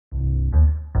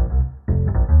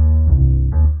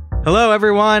Hello,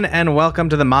 everyone, and welcome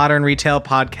to the Modern Retail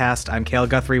Podcast. I'm Cale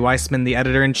Guthrie-Weissman, the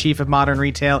editor-in-chief of Modern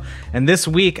Retail, and this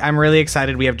week I'm really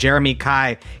excited. We have Jeremy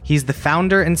Cai. He's the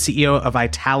founder and CEO of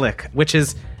Italic, which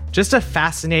is just a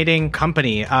fascinating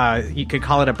company. You could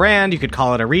call it a brand, you could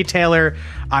call it a retailer.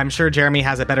 I'm sure Jeremy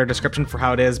has a better description for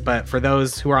how it is, but for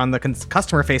those who are on the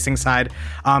customer-facing side,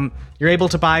 you're able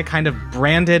to buy kind of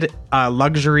branded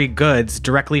luxury goods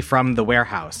directly from the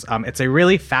warehouse. It's a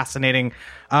really fascinating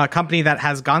company that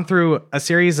has gone through a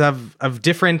series of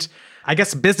different, I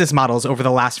guess, business models over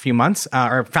the last few months,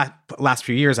 last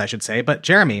few years, I should say. But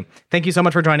Jeremy, thank you so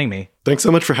much for joining me. Thanks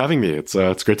so much for having me. It's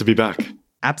great to be back.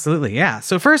 Absolutely, yeah.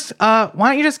 So first, why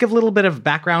don't you just give a little bit of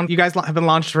background? You guys have been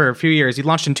launched for a few years. You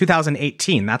launched in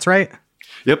 2018, that's right?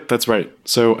 Yep, that's right.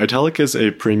 So Italic is a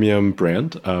premium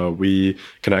brand. We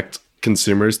connect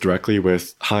consumers directly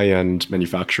with high-end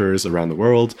manufacturers around the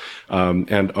world.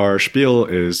 And our spiel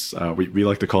is, we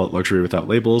like to call it luxury without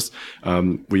labels.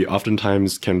 We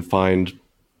oftentimes can find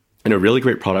really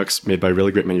great products made by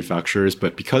really great manufacturers,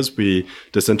 but because we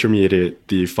disintermediate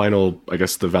the final,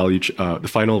 the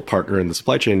final partner in the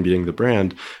supply chain being the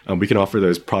brand, we can offer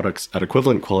those products at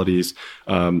equivalent qualities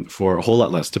for a whole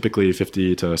lot less, typically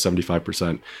 50 to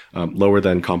 75% lower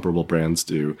than comparable brands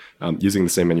do, using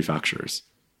the same manufacturers.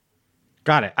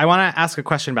 Got it. I want to ask a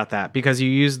question about that because you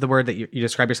used the word that you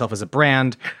describe yourself as a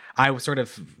brand. I sort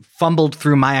of fumbled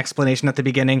through my explanation at the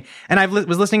beginning, and I was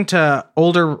listening to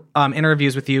older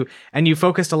interviews with you, and you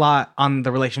focused a lot on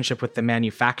the relationship with the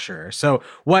manufacturer. So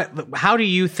how do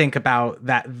you think about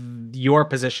that, your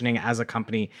positioning as a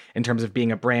company in terms of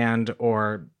being a brand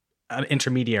or an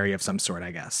intermediary of some sort, I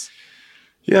guess?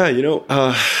 Yeah,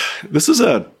 this is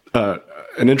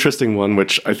an interesting one,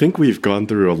 which I think we've gone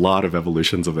through a lot of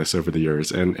evolutions of this over the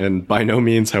years. And by no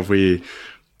means have we,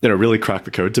 really cracked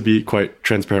the code, to be quite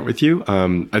transparent with you.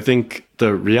 I think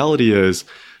the reality is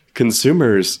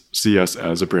consumers see us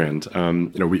as a brand.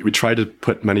 We try to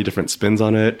put many different spins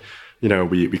on it.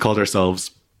 We called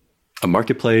ourselves a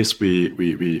marketplace.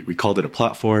 We called it a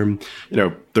platform.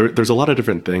 There's a lot of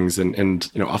different things,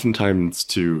 and oftentimes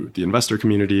to the investor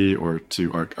community or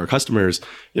to our customers,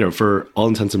 for all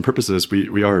intents and purposes,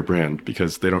 we are a brand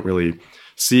because they don't really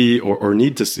see or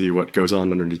need to see what goes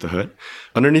on underneath the hood.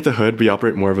 Underneath the hood, we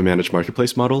operate more of a managed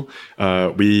marketplace model.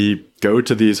 We go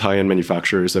to these high-end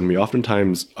manufacturers and we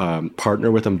oftentimes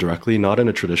partner with them directly, not in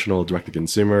a traditional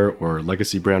direct-to-consumer or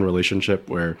legacy brand relationship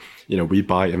where, we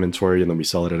buy inventory and then we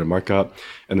sell it at a markup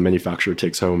and the manufacturer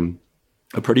takes home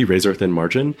a pretty razor-thin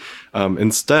margin.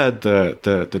 Instead,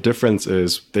 the difference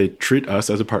is they treat us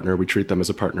as a partner. We treat them as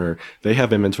a partner. They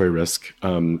have inventory risk,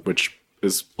 which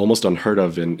is almost unheard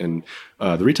of in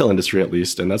the retail industry, at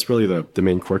least. And that's really the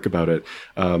main quirk about it.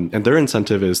 And their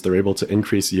incentive is they're able to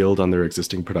increase yield on their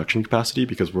existing production capacity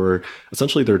because we're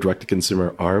essentially their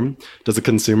direct-to-consumer arm. Does the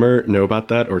consumer know about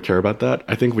that or care about that?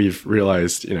 I think we've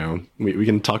realized, we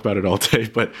can talk about it all day,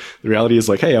 but the reality is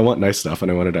hey, I want nice stuff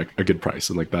and I want it at a good price.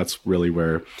 And that's really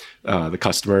where the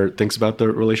customer thinks about the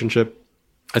relationship.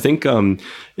 I think,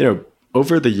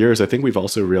 over the years, I think we've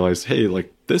also realized, hey,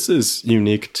 this is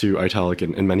unique to Italic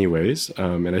in many ways.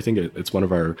 And I think it's one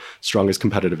of our strongest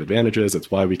competitive advantages. It's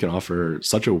why we can offer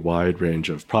such a wide range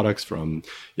of products from,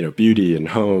 beauty and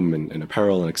home and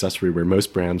apparel and accessory, where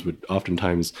most brands would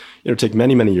oftentimes, take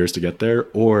many, many years to get there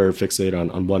or fixate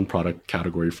on one product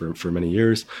category for many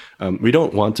years. We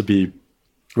don't want to be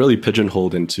really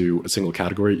pigeonholed into a single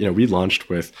category. We launched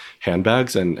with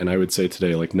handbags, and I would say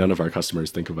today, none of our customers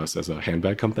think of us as a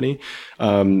handbag company.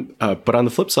 But on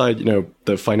the flip side,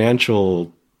 the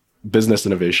financial business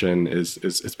innovation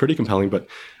is pretty compelling. But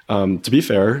to be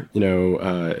fair,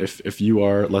 if you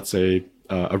are, let's say,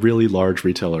 a really large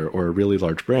retailer or a really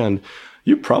large brand,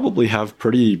 you probably have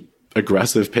pretty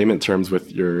aggressive payment terms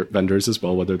with your vendors as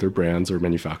well, whether they're brands or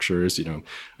manufacturers.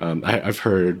 I've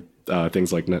heard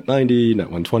things like net 90, net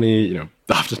 120,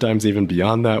 oftentimes even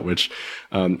beyond that, which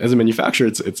as a manufacturer,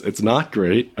 it's not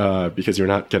great because you're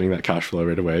not getting that cash flow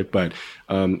right away. But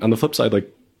on the flip side,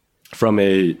 from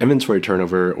a inventory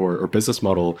turnover or business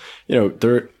model,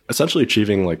 they're essentially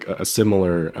achieving a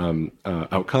similar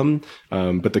outcome,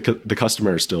 but the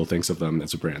customer still thinks of them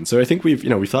as a brand. So I think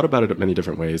we've thought about it in many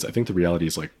different ways. I think the reality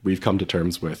is we've come to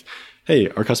terms with, hey,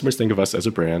 our customers think of us as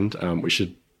a brand. We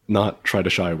should not try to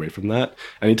shy away from that.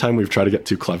 Anytime we've tried to get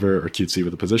too clever or cutesy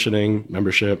with the positioning,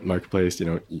 membership, marketplace,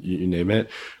 you name it,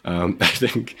 I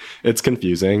think it's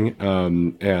confusing.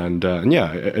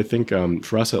 I think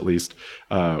for us at least,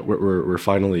 we're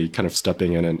finally kind of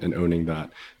stepping in and owning that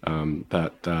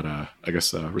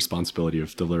responsibility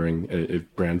of delivering a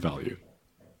brand value.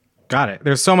 Got it.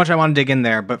 There's so much I want to dig in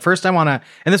there, but first I want to,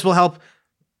 and this will help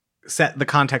set the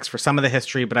context for some of the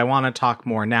history, but I want to talk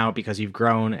more now because you've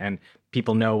grown and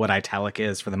people know what Italic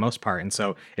is for the most part. And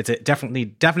so it's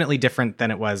definitely different than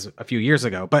it was a few years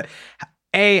ago. But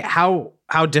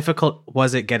how difficult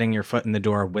was it getting your foot in the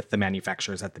door with the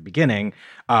manufacturers at the beginning,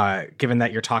 given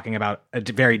that you're talking about a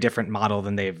very different model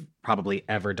than they've probably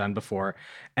ever done before?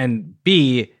 And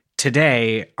B,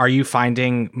 today, are you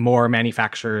finding more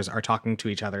manufacturers are talking to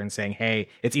each other and saying, hey,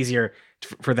 it's easier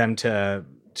for them to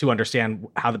understand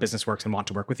how the business works and want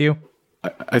to work with you?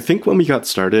 I think when we got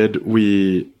started,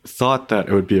 we thought that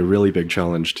it would be a really big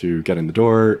challenge to get in the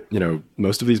door.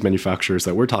 Most of these manufacturers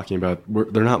that we're talking about,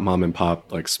 they're not mom and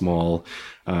pop, like small,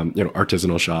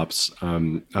 artisanal shops.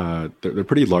 They're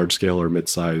pretty large scale or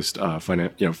mid-sized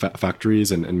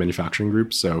factories and manufacturing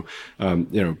groups. So,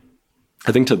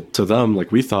 I think to them,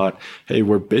 like, we thought, hey,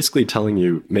 we're basically telling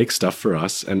you, make stuff for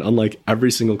us. And unlike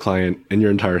every single client in your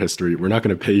entire history, we're not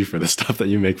going to pay you for the stuff that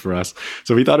you make for us.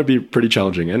 So we thought it'd be pretty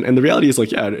challenging. And the reality is,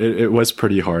 like, yeah, it was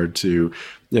pretty hard to,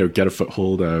 get a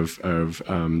foothold of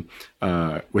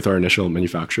with our initial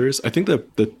manufacturers. I think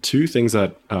the two things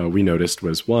that we noticed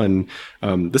was, one,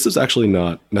 this is actually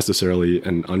not necessarily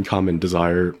an uncommon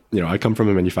desire. I come from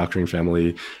a manufacturing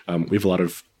family. We have a lot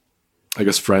of, I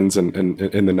guess, friends and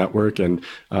in the network. And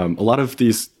a lot of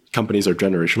these companies are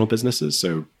generational businesses.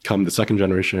 So come the second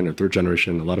generation or third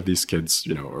generation, a lot of these kids,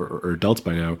 or adults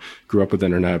by now, grew up with the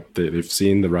internet. They've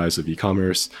seen the rise of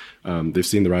e-commerce. They've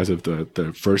seen the rise of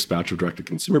the first batch of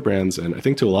direct-to-consumer brands. And I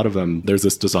think to a lot of them, there's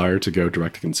this desire to go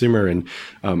direct-to-consumer. And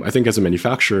I think as a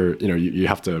manufacturer, you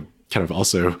have to kind of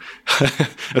also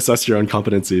assess your own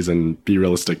competencies and be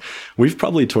realistic. We've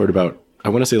probably toured about, I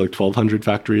want to say, like 1,200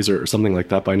 factories or something like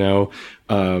that by now.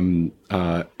 And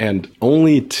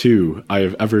only 2 I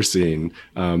have ever seen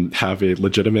have a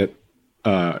legitimate,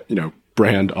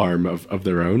 brand arm of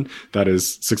their own that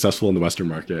is successful in the Western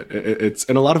market.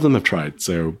 And a lot of them have tried.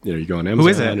 So, you go on Amazon. Who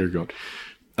is it? Or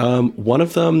go, one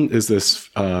of them is this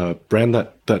brand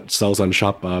that sells on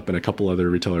ShopUp and a couple other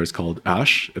retailers called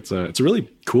Ash. It's a really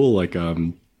cool, like,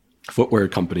 footwear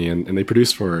company, and they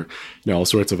produce for all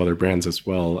sorts of other brands as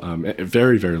well,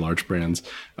 very, very large brands,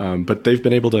 but they've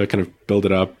been able to kind of build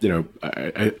it up.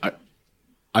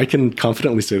 I can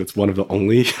confidently say that's one of the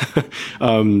only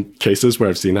cases where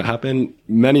I've seen that happen.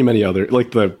 Many other,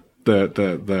 like,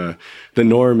 the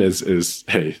norm is,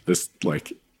 hey, this,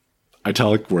 like,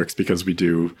 Italic works because we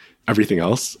do everything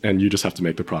else, and you just have to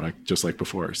make the product just like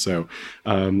before. So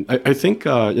I think,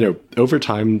 over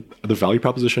time, the value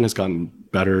proposition has gotten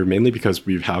better, mainly because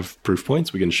we have proof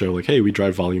points. We can show, like, hey, we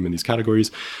drive volume in these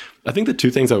categories. I think the two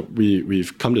things that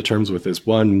we've come to terms with is,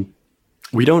 one,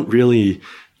 we don't really,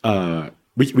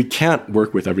 we can't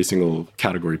work with every single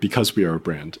category because we are a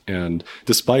brand. And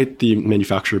despite the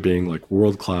manufacturer being, like,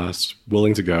 world-class,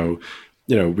 willing to go,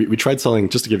 we tried selling,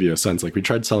 just to give you a sense, like, we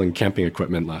tried selling camping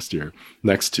equipment last year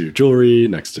next to jewelry,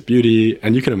 next to beauty.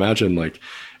 And you can imagine, like,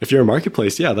 if you're a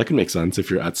marketplace, yeah, that can make sense. If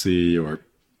you're Etsy or,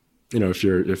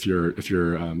 if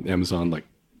you're Amazon, like,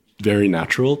 very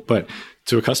natural. But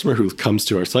to a customer who comes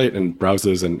to our site and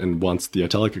browses and wants the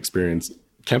Italic experience,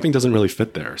 camping doesn't really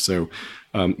fit there. So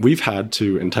we've had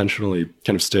to intentionally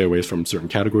kind of stay away from certain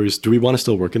categories. Do we want to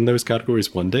still work in those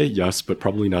categories one day? Yes, but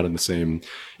probably not in the same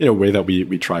way that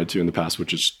we tried to in the past,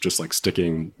 which is just like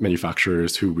sticking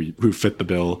manufacturers who fit the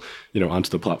bill onto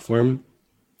the platform.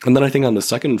 And then I think on the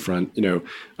second front,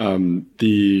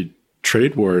 the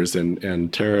trade wars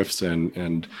and tariffs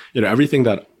and everything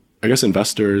that I guess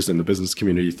investors and the business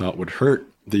community thought would hurt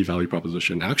the value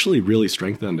proposition actually really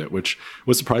strengthened it, which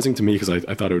was surprising to me because I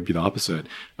thought it would be the opposite.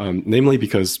 Namely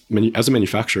because as a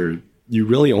manufacturer, you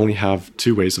really only have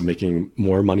 2 ways of making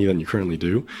more money than you currently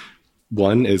do.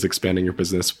 One is expanding your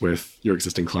business with your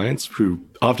existing clients, who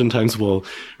oftentimes will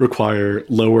require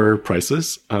lower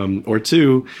prices. Or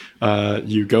 2,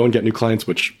 you go and get new clients,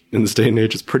 which in this day and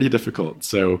age is pretty difficult.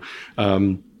 So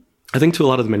I think to a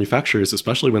lot of the manufacturers,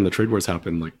 especially when the trade wars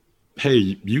happen, like,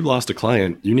 hey, you lost a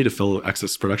client, you need to fill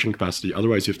excess production capacity.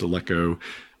 Otherwise, you have to let go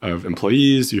of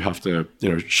employees, you have to,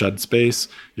 shed space,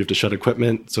 you have to shed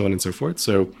equipment, so on and so forth.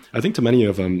 So I think to many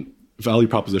of them, value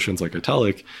propositions like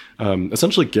Italic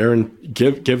essentially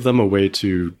give them a way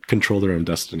to control their own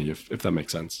destiny, if that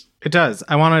makes sense. It does.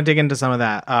 I want to dig into some of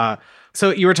that. So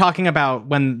you were talking about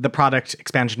when the product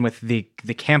expansion with the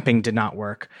camping did not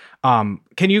work. Can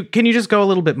you just go a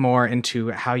little bit more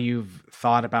into how you've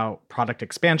thought about product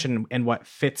expansion and what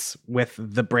fits with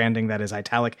the branding that is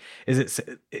Italic?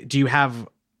 Do you have,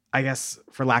 I guess,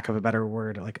 for lack of a better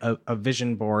word, like a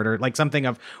vision board or like something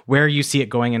of where you see it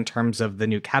going in terms of the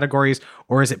new categories?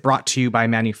 Or is it brought to you by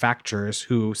manufacturers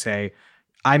who say,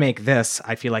 I make this,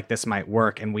 I feel like this might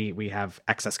work, and we have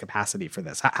excess capacity for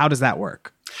this. How does that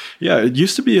work? Yeah, it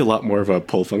used to be a lot more of a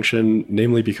pull function,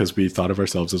 namely because we thought of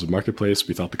ourselves as a marketplace.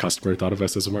 We thought the customer thought of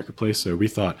us as a marketplace. So we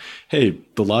thought, hey,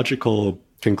 the logical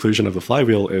conclusion of the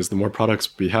flywheel is the more products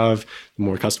we have, the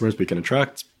more customers we can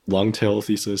attract. Long tail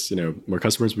thesis, more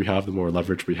customers we have, the more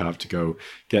leverage we have to go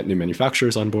get new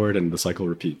manufacturers on board, and the cycle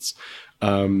repeats.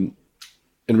 In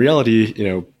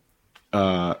reality,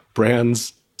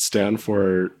 brands stand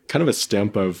for kind of a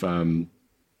stamp of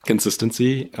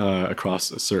consistency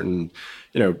across a certain,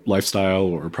 lifestyle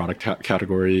or product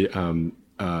category.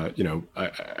 I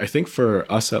think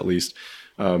for us at least,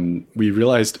 we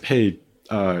realized, hey,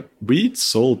 we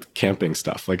sold camping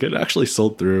stuff. Like, it actually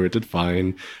sold through. It did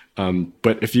fine.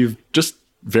 But if you've just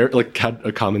had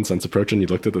a common sense approach and you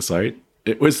looked at the site,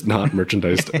 it was not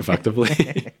merchandised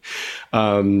effectively.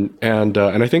 And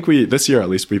I think this year at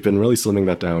least, we've been really slimming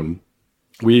that down.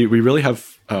 We really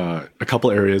have a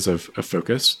couple areas of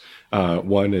focus.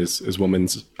 One is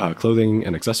women's clothing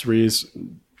and accessories.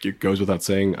 It goes without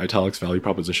saying, Italic's value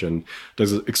proposition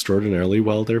does extraordinarily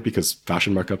well there because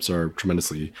fashion markups are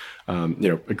tremendously,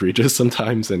 egregious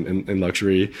sometimes in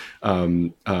luxury.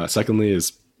 Secondly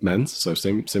is men's, so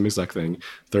same exact thing.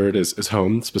 Third is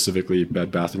home, specifically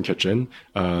bed, bath, and kitchen.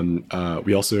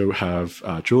 We also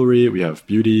have jewelry, we have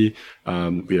beauty,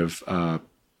 we have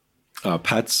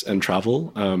pets and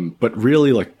travel. But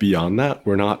really, like, beyond that,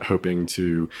 we're not hoping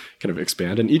to kind of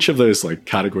expand. And each of those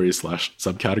categories /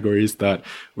 subcategories that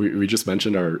we just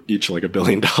mentioned are each like $1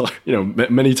 billion,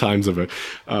 many times of a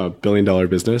 $1 billion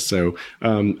business. So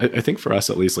I think for us,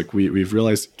 at least, we've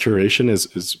realized curation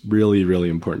is really, really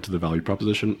important to the value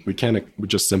proposition. We can't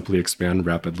just simply expand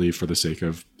rapidly for the sake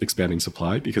of expanding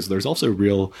supply, because there's also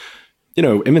real,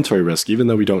 inventory risk, even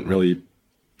though we don't really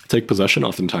take possession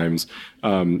oftentimes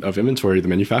of inventory. The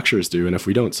manufacturers do, and if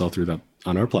we don't sell through that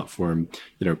on our platform,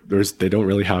 they don't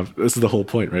really have. This is the whole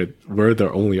point, right? We're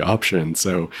their only option,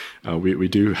 so we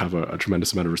do have a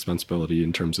tremendous amount of responsibility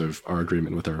in terms of our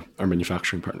agreement with our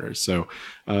manufacturing partners. So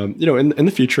in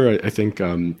the future, I think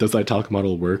does the Italic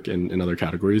model work in other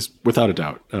categories? Without a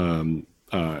doubt.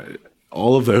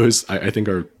 All of those I think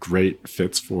are great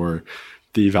fits for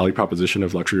the value proposition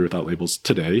of luxury without labels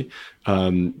today,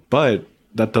 but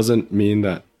that doesn't mean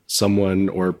that someone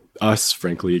or us,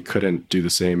 frankly, couldn't do the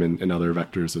same in other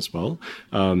vectors as well.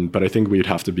 But I think we'd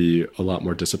have to be a lot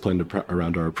more disciplined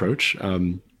around our approach.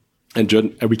 And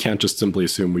we can't just simply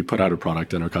assume we put out a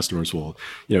product and our customers will,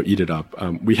 eat it up.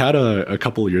 We had a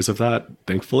couple of years of that,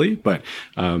 thankfully, but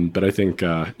I think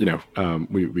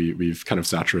we've kind of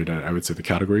saturated, I would say, the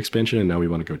category expansion, and now we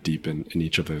want to go deep in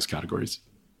each of those categories.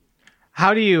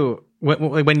 How do you,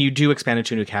 when you do expand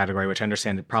into a new category, which I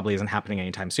understand it probably isn't happening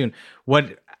anytime soon,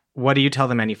 what do you tell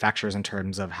the manufacturers in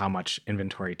terms of how much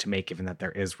inventory to make, given that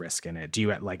there is risk in it? Do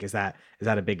you is that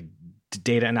a big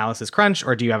data analysis crunch,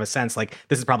 or do you have a sense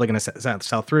this is probably going to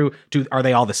sell through? Are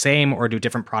they all the same, or do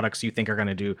different products you think are going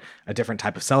to do a different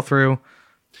type of sell through?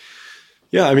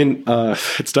 Yeah, I mean,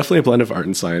 it's definitely a blend of art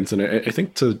and science. And I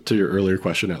think to your earlier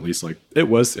question, at least, it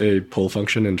was a pull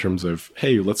function in terms of,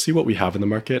 hey, let's see what we have in the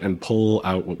market and pull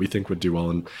out what we think would do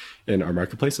well in our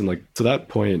marketplace. And to that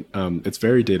point, it's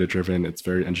very data driven. It's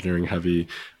very engineering heavy.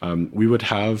 We would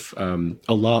have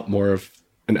a lot more of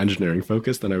an engineering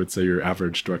focus than I would say your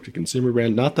average direct-to-consumer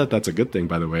brand. Not that that's a good thing,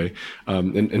 by the way.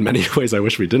 In many ways, I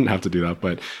wish we didn't have to do that.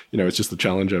 But, it's just the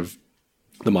challenge of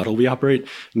the model we operate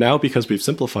now, because we've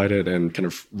simplified it and kind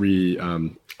of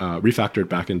refactored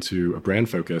back into a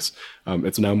brand focus.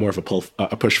 It's now more of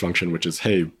a push function, which is,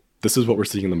 hey, this is what we're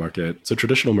seeing in the market. So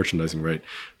traditional merchandising, right?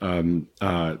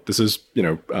 This is,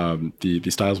 the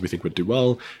styles we think would do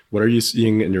well. What are you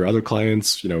seeing in your other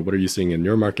clients? What are you seeing in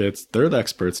your markets? They're the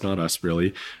experts, not us,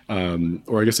 really.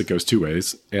 Or I guess it goes two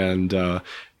ways. And the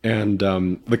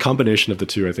combination of the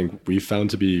two, I think we found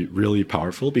to be really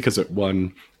powerful, because it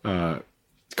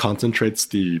concentrates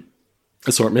the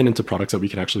assortment into products that we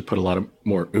can actually put a lot of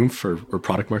more oomph or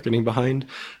product marketing behind,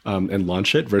 and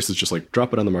launch it, versus just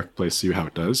drop it on the marketplace, see how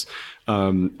it does.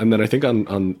 And then I think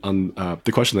on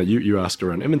the question that you asked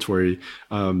around inventory,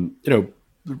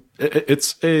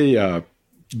 it's a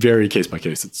very case by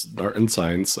case. It's art and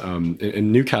science.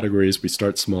 In new categories, we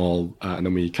start small and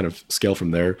then we kind of scale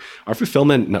from there. Our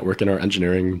fulfillment network and our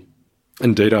engineering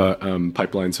and data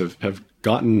pipelines have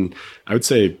gotten, I would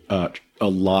say, a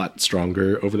lot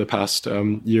stronger over the past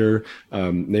year,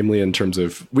 namely in terms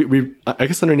of I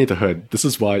guess underneath the hood. This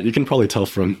is why you can probably tell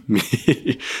from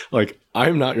me,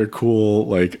 I'm not your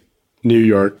cool New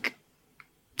York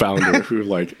founder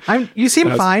who you seem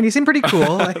fine. You seem pretty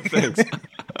cool. Thanks.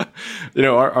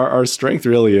 our strength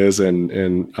really is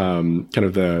in kind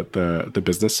of the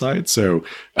business side. So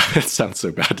it sounds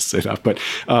so bad to say that, but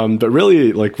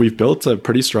really, like, we've built a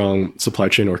pretty strong supply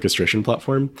chain orchestration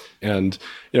platform. And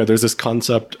there's this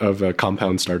concept of a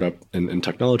compound startup in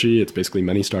technology. It's basically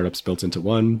many startups built into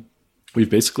one. We've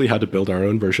basically had to build our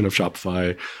own version of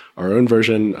Shopify, our own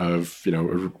version of,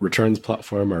 a returns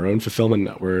platform, our own fulfillment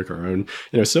network, our own,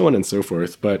 so on and so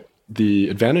forth. But the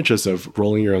advantages of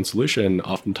rolling your own solution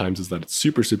oftentimes is that it's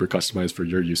super, super customized for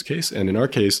your use case. And in our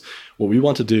case, what we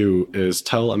want to do is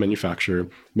tell a manufacturer,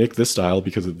 make this style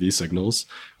because of these signals,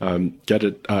 get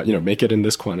it, make it in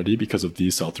this quantity because of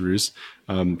these sell-throughs,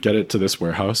 get it to this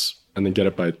warehouse, and then get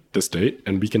it by this date,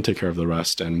 and we can take care of the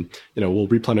rest. And, we'll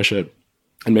replenish it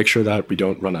and make sure that we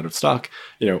don't run out of stock,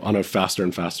 on a faster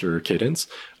and faster cadence.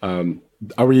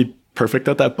 Are we perfect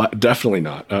at that? But definitely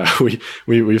not.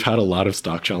 We've had a lot of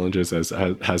stock challenges, as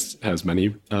has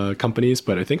many companies,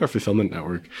 but I think our fulfillment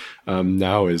network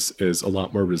now is a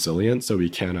lot more resilient, so we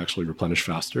can actually replenish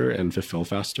faster and fulfill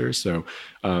faster. So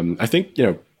I think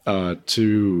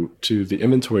to the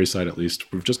inventory side, at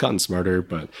least, we've just gotten smarter,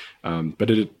 but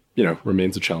it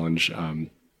remains a challenge.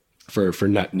 For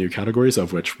net new categories,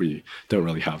 of which we don't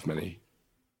really have many.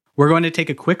 We're going to take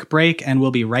a quick break and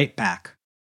we'll be right back.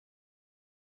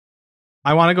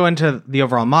 I want to go into the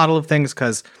overall model of things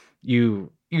because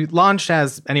you launched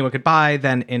as anyone could buy.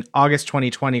 Then in August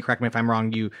 2020, correct me if I'm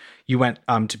wrong, you went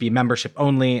to be membership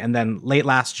only. And then late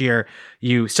last year,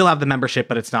 you still have the membership,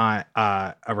 but it's not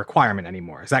a requirement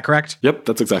anymore. Is that correct? Yep,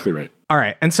 that's exactly right. All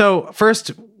right. And so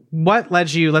first, what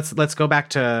led you, let's go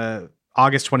back to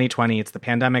August 2020, it's the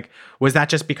pandemic. Was that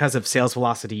just because of sales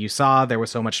velocity you saw? There was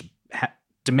so much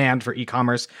demand for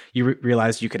e-commerce, you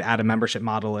realized you could add a membership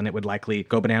model and it would likely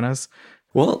go bananas?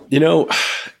 Well,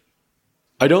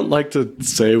 I don't like to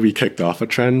say we kicked off a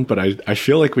trend, but I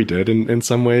feel like we did in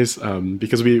some ways,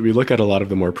 because we look at a lot of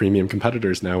the more premium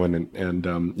competitors now,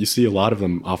 and you see a lot of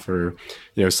them offer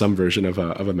some version of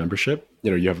a membership.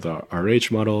 You have the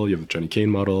RH model, you have the Jenny Kane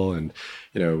model, and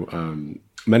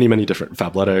many different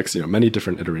Fabletics, many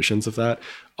different iterations of that,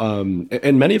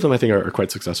 and many of them I think are quite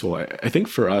successful. I think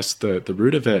for us the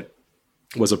root of it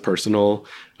was a personal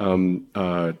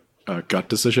gut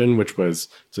decision, which was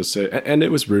to say, and it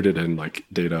was rooted in like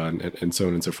data and so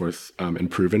on and so forth,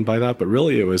 and proven by that. But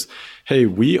really it was, hey,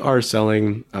 we are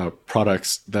selling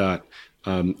products that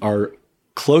are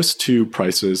close to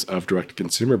prices of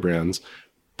direct-to-consumer brands,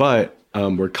 but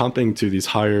we're comping to these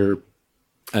higher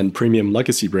and premium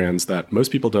legacy brands that most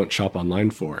people don't shop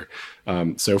online for.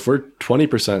 So if we're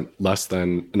 20% less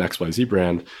than an XYZ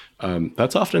brand,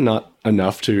 that's often not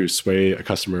enough to sway a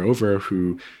customer over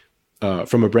who,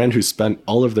 from a brand who spent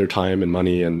all of their time and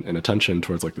money and attention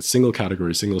towards like the single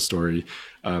category, single story,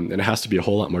 and it has to be a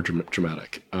whole lot more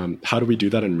dramatic. How do we do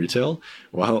that in retail?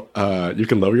 Well, you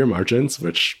can lower your margins,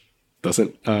 which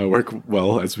doesn't work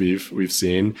well, as we've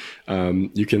seen.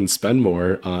 You can spend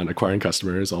more on acquiring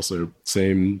customers. Also,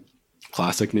 same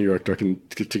classic New York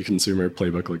direct-to-consumer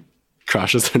playbook, like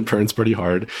crashes and burns pretty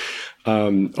hard.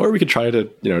 Or we could try to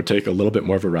take a little bit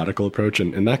more of a radical approach,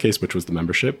 and in that case, which was the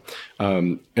membership.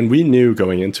 And we knew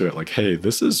going into it, like, hey,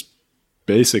 this is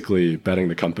basically betting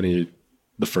the company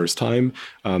the first time,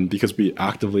 because we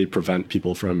actively prevent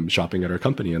people from shopping at our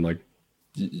company. And like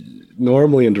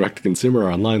normally in direct-to-consumer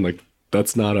or online, like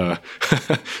that's not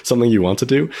something you want to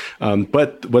do.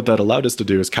 But what that allowed us to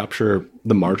do is capture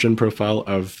the margin profile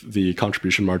of the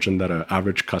contribution margin that an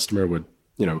average customer would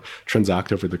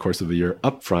transact over the course of the year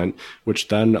upfront, which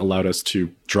then allowed us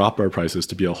to drop our prices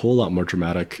to be a whole lot more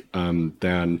dramatic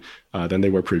than they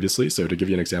were previously. So to give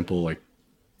you an example, like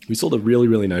we sold a really,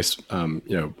 really nice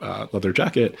leather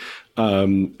jacket.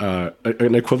 An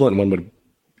equivalent one would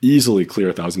easily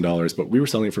clear $1,000, but we were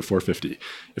selling it for $450.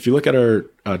 If you look at our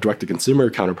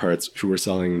direct-to-consumer counterparts who were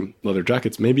selling leather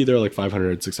jackets, maybe they're like $500,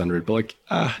 $600, but like,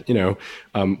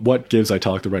 what gives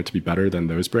Italic the right to be better than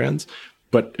those brands?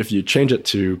 But if you change it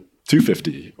to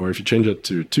 $250, or if you change it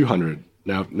to $200,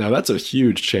 now that's a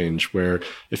huge change, where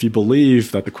if you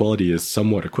believe that the quality is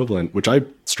somewhat equivalent, which I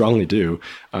strongly do,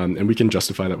 and we can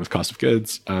justify that with cost of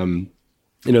goods,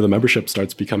 the membership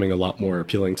starts becoming a lot more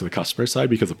appealing to the customer side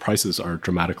because the prices are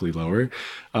dramatically lower.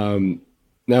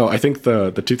 Now, I think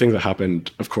the two things that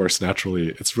happened, of course, naturally,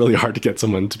 it's really hard to get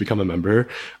someone to become a member,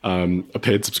 a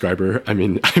paid subscriber. I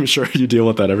mean, I'm sure you deal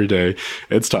with that every day.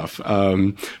 It's tough.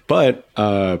 But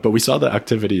we saw the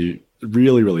activity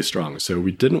really, really strong. So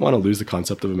we didn't want to lose the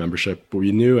concept of a membership, but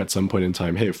we knew at some point in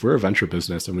time, hey, if we're a venture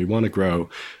business and we want to grow,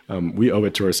 we owe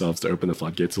it to ourselves to open the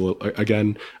floodgates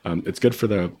again. It's good for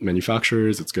the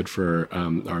manufacturers. It's good for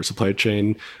our supply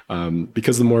chain,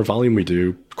 because the more volume we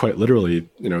do, quite literally,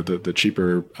 the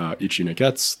cheaper each unit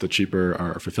gets, the cheaper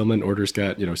our fulfillment orders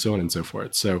get, so on and so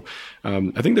forth. So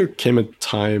I think there came a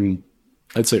time,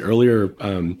 I'd say earlier,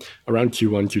 around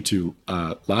Q1,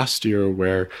 Q2 last year,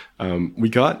 where we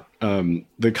got the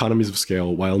economies of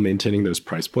scale while maintaining those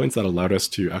price points that allowed us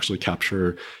to actually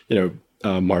capture,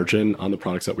 margin on the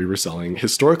products that we were selling.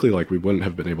 Historically, we wouldn't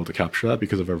have been able to capture that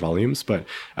because of our volumes. But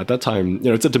at that time,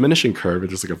 it's a diminishing curve.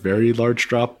 It's just a very large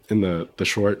drop in the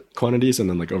short quantities, and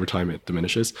then over time it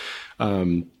diminishes.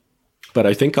 But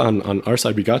I think on our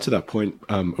side, we got to that point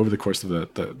over the course of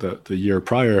the year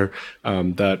prior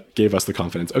that gave us the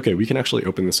confidence, okay, we can actually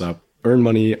open this up, earn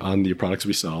money on the products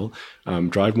we sell,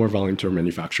 drive more volume to our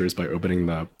manufacturers by opening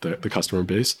the customer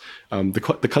base.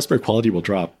 The customer quality will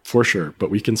drop for sure,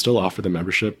 but we can still offer the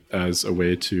membership as a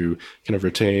way to kind of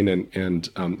retain and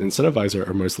incentivize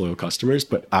our most loyal customers.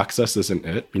 But access isn't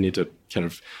it. We need to kind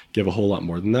of give a whole lot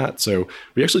more than that. So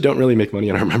we actually don't really make money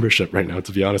on our membership right now,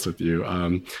 to be honest with you.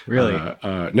 Really?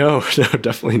 No,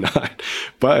 definitely not.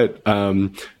 But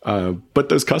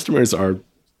those customers are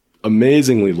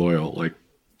amazingly loyal.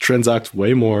 Transact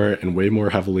way more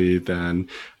heavily than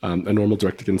a normal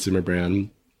direct-to-consumer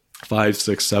brand. 5,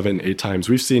 6, 7, 8 times.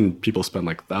 We've seen people spend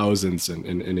thousands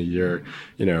in a year,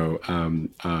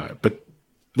 but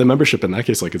the membership in that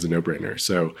case is a no-brainer.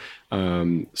 So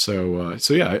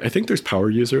yeah, I think there's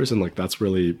power users, and that's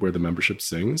really where the membership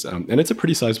sings. And it's a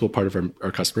pretty sizable part of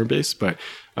our customer base, but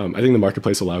I think the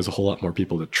marketplace allows a whole lot more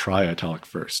people to try Italic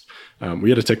first. We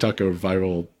had a TikTok go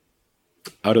viral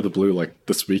out of the blue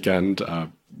this weekend.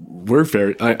 I'll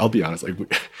be honest, we're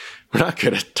not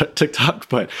good at TikTok,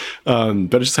 but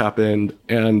it just happened.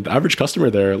 And the average customer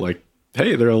there,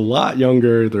 hey, they're a lot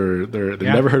younger. They've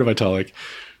never heard of Italic.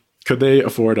 Could they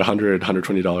afford $100,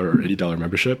 $120 or $80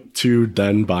 membership to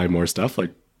then buy more stuff?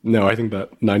 No, I think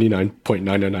that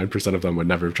 99.999% of them would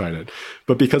never have tried it.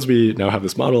 But because we now have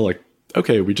this model,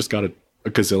 okay, we just got a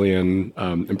gazillion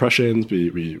impressions.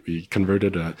 We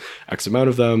converted a X amount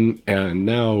of them, and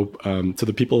now to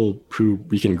the people who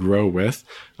we can grow with,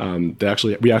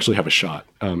 we actually have a shot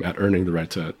at earning the right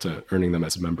to earning them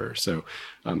as a member. So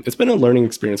it's been a learning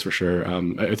experience for sure.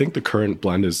 I think the current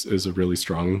blend is a really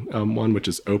strong one, which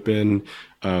is open.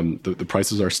 The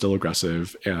prices are still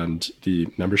aggressive, and the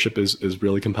membership is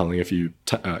really compelling if you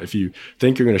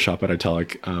think you're going to shop at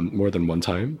Italic more than one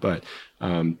time. But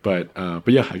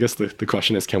yeah, I guess the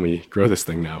question is, can we grow this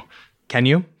thing now? Can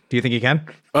you? Do you think you can?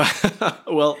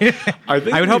 Well, I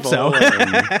think I would hope so.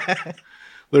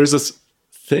 There's this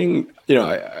thing,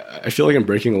 I feel like I'm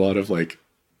breaking a lot of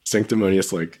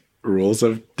sanctimonious rules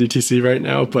of DTC right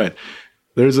now, but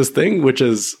there's this thing which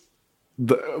is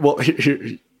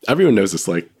here, everyone knows this.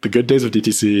 The good days of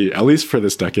DTC, at least for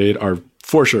this decade, are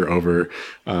for sure over.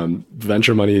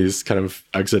 Venture money is kind of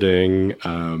exiting.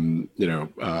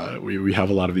 We have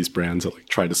a lot of these brands that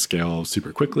try to scale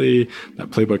super quickly. That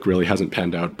playbook really hasn't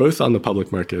panned out, both on the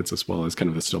public markets as well as kind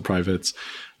of the still privates.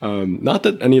 Not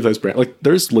that any of those brands,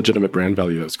 there's legitimate brand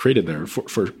value that's created there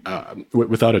for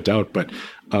without a doubt. But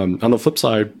on the flip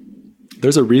side,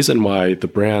 there's a reason why the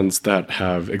brands that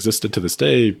have existed to this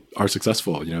day are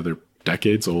successful. They're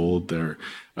decades old. They're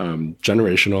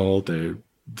generational.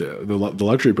 The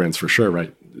luxury brands for sure,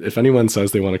 right? If anyone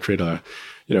says they want to create a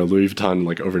Louis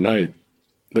Vuitton overnight,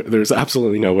 there's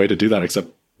absolutely no way to do that except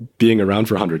being around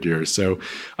for 100 years. So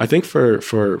I think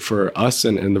for us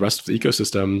and the rest of the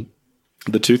ecosystem,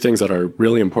 the two things that are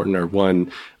really important are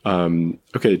one,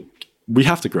 okay, we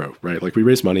have to grow, right? We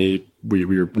raise money,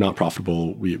 we're not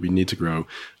profitable, we need to grow,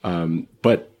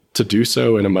 but to do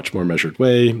so in a much more measured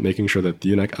way, making sure that the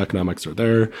unit economics are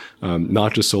there,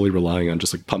 not just solely relying on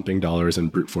just pumping dollars and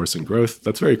brute forcing growth.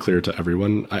 That's very clear to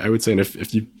everyone, I would say. And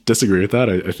if you disagree with that,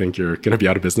 I think you're going to be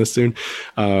out of business soon.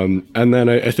 And then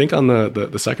I think on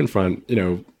the second front,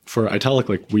 for Italic,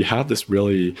 we have this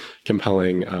really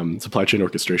compelling supply chain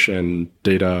orchestration,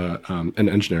 data, and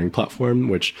engineering platform,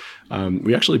 which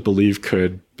we actually believe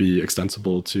could be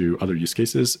extensible to other use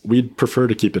cases. We'd prefer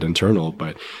to keep it internal,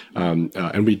 but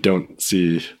and we don't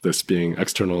see this being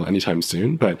external anytime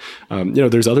soon. But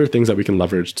there's other things that we can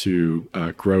leverage to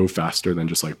grow faster than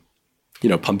just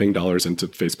pumping dollars into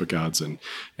Facebook ads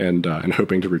and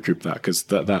hoping to recoup that, because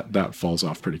that falls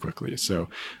off pretty quickly. So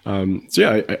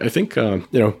yeah, I think we're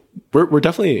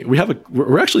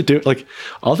actually doing,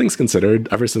 all things considered,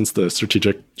 ever since the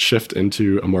strategic shift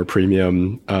into a more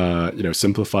premium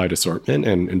simplified assortment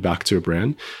and back to a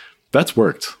brand, that's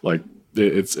worked. Like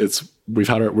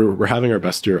we're having our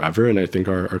best year ever, and I think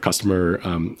our customer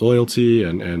loyalty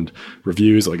and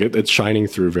reviews, like it's shining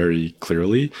through very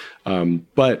clearly.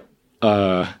 But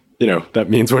that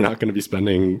means we're not going to be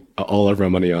spending all of our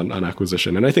money on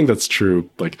acquisition, and I think that's true.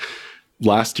 Like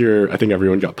last year, I think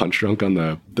everyone got punch drunk on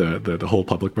the whole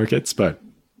public markets, but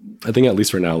I think at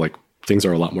least for now, like things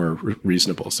are a lot more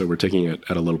reasonable. So we're taking it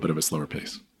at a little bit of a slower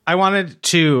pace. I wanted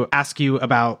to ask you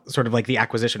about sort of like the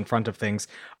acquisition front of things.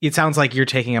 It sounds like you're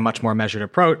taking a much more measured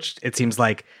approach. It seems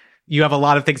like you have a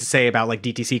lot of things to say about like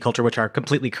DTC culture, which are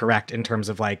completely correct in terms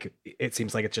of like, it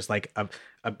seems like it's just like a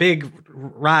big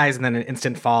rise and then an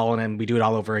instant fall. And then we do it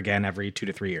all over again every 2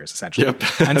 to 3 years, essentially. Yep,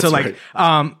 and so like,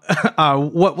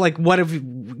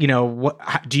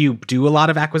 do you do a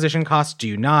lot of acquisition costs? Do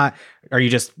you not? Are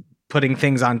you just putting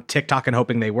things on TikTok and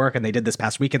hoping they work? And they did this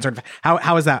past weekend. Sort of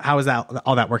how is that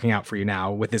all that working out for you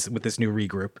now with this new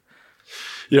regroup?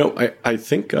 I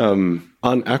think on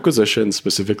acquisition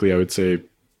specifically, I would say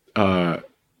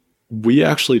we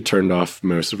actually turned off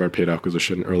most of our paid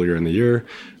acquisition earlier in the year.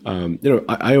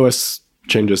 iOS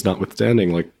changes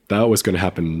notwithstanding, like that was going to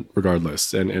happen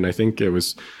regardless. And I think it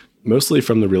was mostly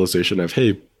from the realization of,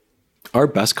 hey, our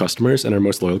best customers and our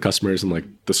most loyal customers and like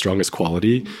the strongest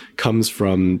quality comes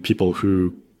from people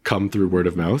who come through word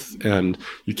of mouth, and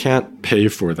you can't pay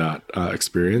for that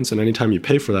experience. And anytime you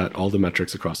pay for that, all the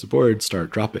metrics across the board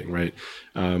start dropping, right?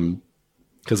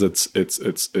 Because it's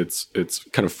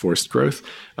kind of forced growth.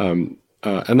 And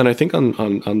then I think on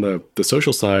the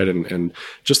social side, and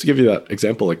just to give you that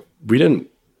example, like we didn't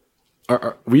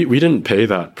pay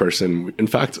that person. In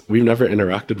fact, we've never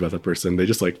interacted with a person. They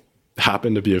just like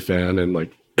happened to be a fan, and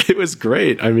like it was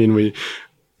great. I mean, we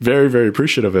very, very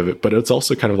appreciative of it, but it's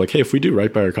also kind of like, hey, if we do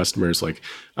right by our customers, like,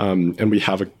 and we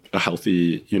have a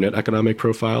healthy unit economic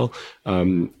profile,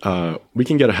 we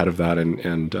can get ahead of that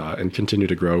and continue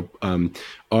to grow.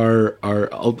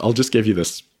 I'll just give you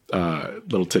this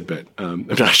little tidbit. I'm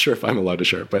not sure if I'm allowed to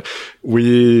share it, but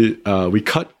we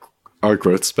cut our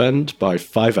growth spend by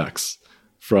 5x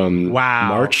from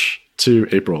March to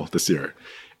April this year,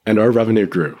 and our revenue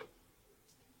grew.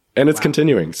 And it's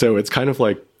continuing. So it's kind of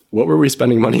like, what were we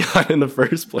spending money on in the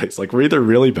first place? Like we're either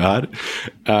really bad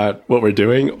at what we're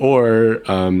doing, or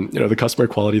the customer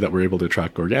quality that we're able to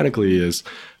attract organically is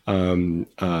really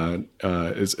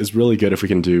good if we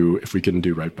can do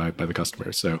right by the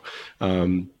customer. So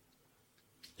that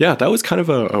was kind of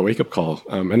a wake up call.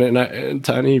 And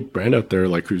to any brand out there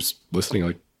like who's listening,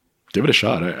 like give it a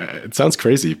shot. It sounds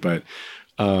crazy, but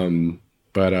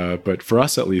for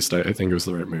us at least, I think it was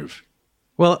the right move.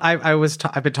 Well,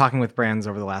 I've been talking with brands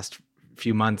over the last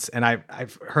few months, and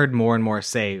I've heard more and more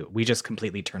say we just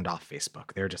completely turned off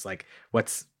Facebook. They're just like,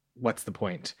 what's the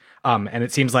point? And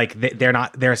it seems like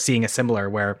they're seeing a similar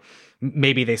where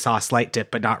maybe they saw a slight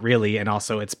dip, but not really, and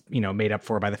also it's made up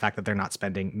for by the fact that they're not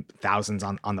spending thousands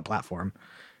on the platform.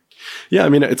 Yeah, I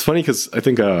mean, it's funny because I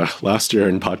think last year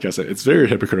in podcast, it's very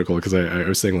hypocritical because I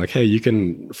was saying like, hey, you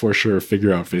can for sure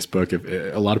figure out Facebook if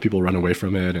a lot of people run away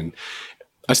from it, and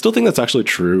I still think that's actually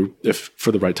true if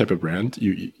for the right type of brand.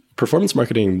 Performance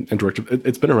marketing and direct,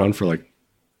 it's been around for like,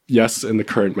 yes, in the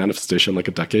current manifestation, like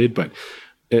a decade, but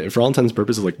for all intents and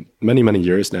purposes, like many, many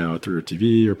years now through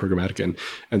TV or programmatic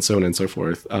and so on and so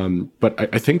forth. But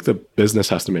I think the business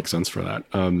has to make sense for that.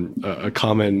 A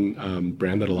common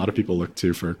brand that a lot of people look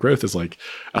to for growth is like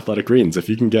Athletic Greens. If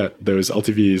you can get those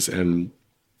LTVs and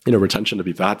retention to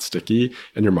be that sticky,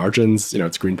 and your margins,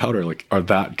 it's green powder, like are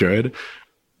that good,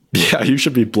 yeah, you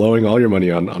should be blowing all your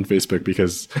money on Facebook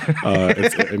because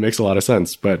it makes a lot of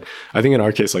sense. But I think in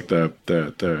our case, like the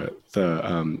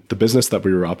business that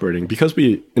we were operating, because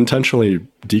we intentionally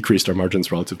decreased our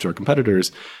margins relative to our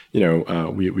competitors,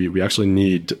 we actually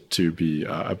need to be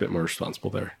a bit more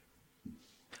responsible there.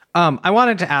 I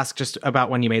wanted to ask just about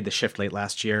when you made the shift late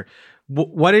last year.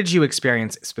 What did you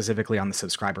experience specifically on the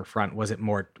subscriber front? Was it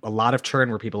more a lot of churn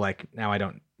where people like, now I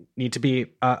don't need to be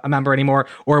a member anymore?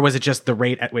 Or was it just the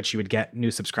rate at which you would get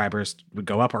new subscribers would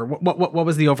go up? Or what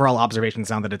was the overall observation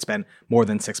now that it's been more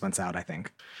than 6 months out, I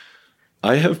think?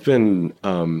 I have been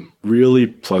really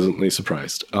pleasantly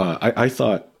surprised. I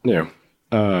thought,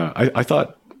 I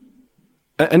thought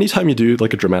anytime you do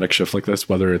like a dramatic shift like this,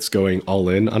 whether it's going all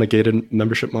in on a gated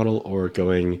membership model or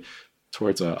going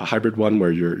towards a hybrid one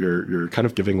where you're kind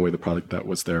of giving away the product that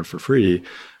was there for free,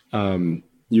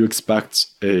 you expect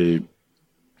a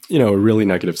really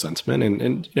negative sentiment,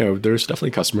 and there's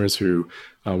definitely customers who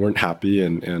weren't happy,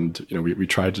 and we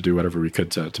tried to do whatever we could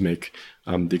to make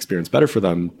the experience better for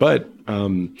them, but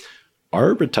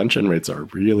our retention rates are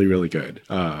really, really good.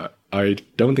 I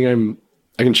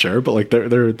can share, but like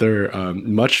they're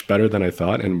much better than I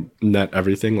thought, and net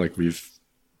everything, like we've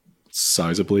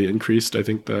sizably increased, I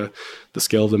think, the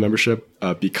scale of the membership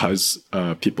because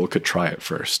people could try it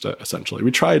first. Essentially,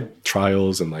 we tried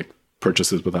trials and like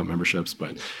purchases without memberships,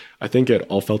 but I think it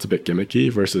all felt a bit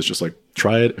gimmicky versus just like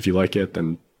try it. If you like it,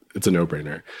 then it's a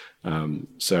no-brainer.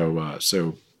 It's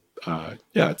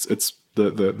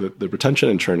the retention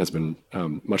and churn has been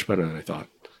much better than I thought.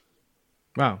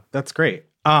 Wow, that's great.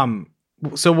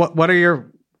 So what are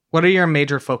your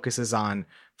major focuses on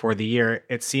for the year?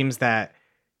 It seems that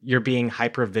you're being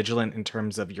hyper vigilant in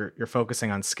terms of you're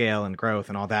focusing on scale and growth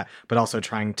and all that, but also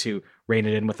trying to rein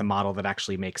it in with a model that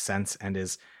actually makes sense and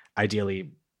is ideally,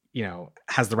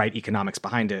 has the right economics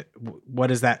behind it. What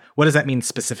does that mean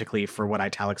specifically for what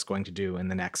Italic's going to do in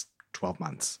the next 12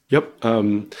 months? Yep.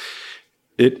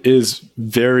 It is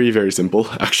very, very simple,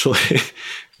 actually.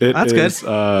 That's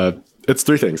good. It's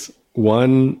three things.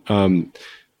 One,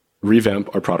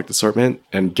 revamp our product assortment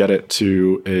and get it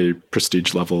to a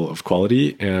prestige level of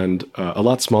quality and a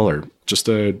lot smaller, just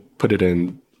to put it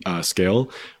in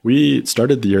scale. We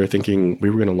started the year thinking we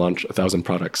were going to launch 1,000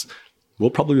 products. We'll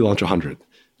probably launch 100.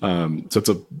 So it's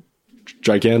a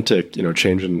gigantic,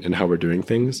 change in how we're doing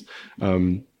things.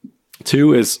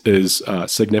 Two is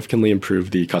significantly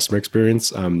improve the customer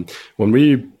experience. When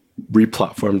we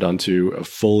replatformed onto a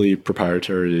fully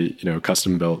proprietary,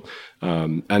 custom built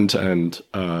end-to-end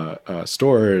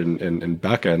store and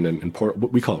backend and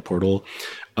what we call it portal,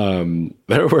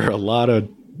 there were a lot of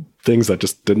things that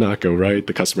just did not go right.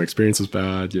 The customer experience was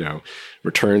bad.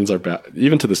 Returns are bad.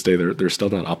 Even to this day, they're still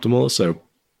not optimal. So,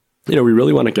 we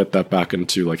really want to get that back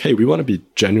into like, hey, we want to be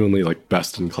genuinely like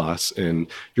best in class in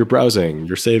your browsing,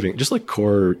 your saving, just like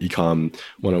core ecom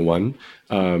 101.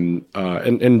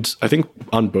 And I think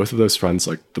on both of those fronts,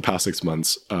 like the past 6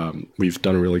 months, we've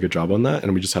done a really good job on that,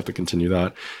 and we just have to continue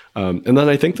that. And then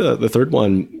I think the third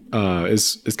one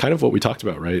is kind of what we talked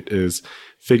about, right? Is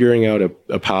figuring out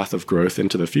a path of growth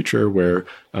into the future where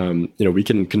we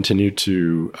can continue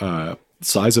to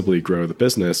sizably grow the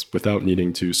business without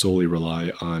needing to solely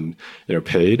rely on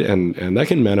paid, and that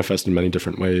can manifest in many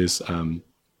different ways.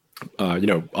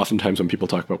 Oftentimes when people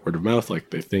talk about word of mouth, like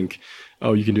they think,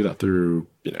 oh, you can do that through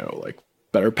like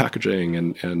better packaging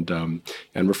and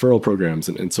referral programs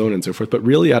and so on and so forth. But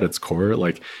really at its core,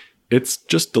 like it's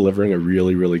just delivering a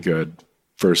really, really good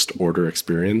first order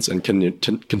experience and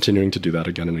continuing to do that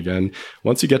again and again.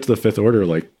 Once you get to the fifth order,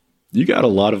 like we have a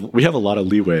lot of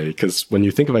leeway, because when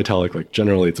you think of Italic, like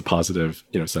generally it's a positive,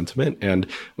 sentiment. And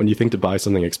when you think to buy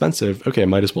something expensive, okay, I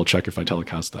might as well check if Italic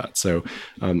has that. So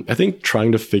I think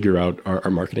trying to figure out our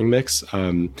marketing mix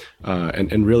and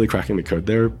really cracking the code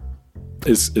there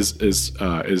is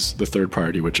the third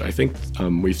priority, which I think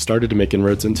we've started to make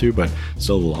inroads into, but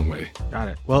still a long way. Got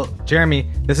it. Well, Jeremy,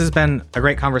 this has been a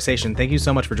great conversation. Thank you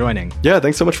so much for joining. Yeah,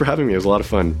 thanks so much for having me. It was a lot of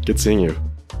fun. Good seeing you.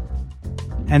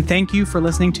 And thank you for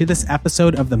listening to this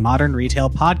episode of the Modern Retail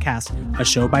Podcast, a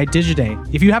show by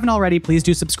Digiday. If you haven't already, please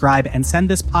do subscribe and send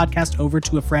this podcast over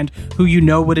to a friend who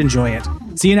would enjoy it.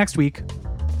 See you next week.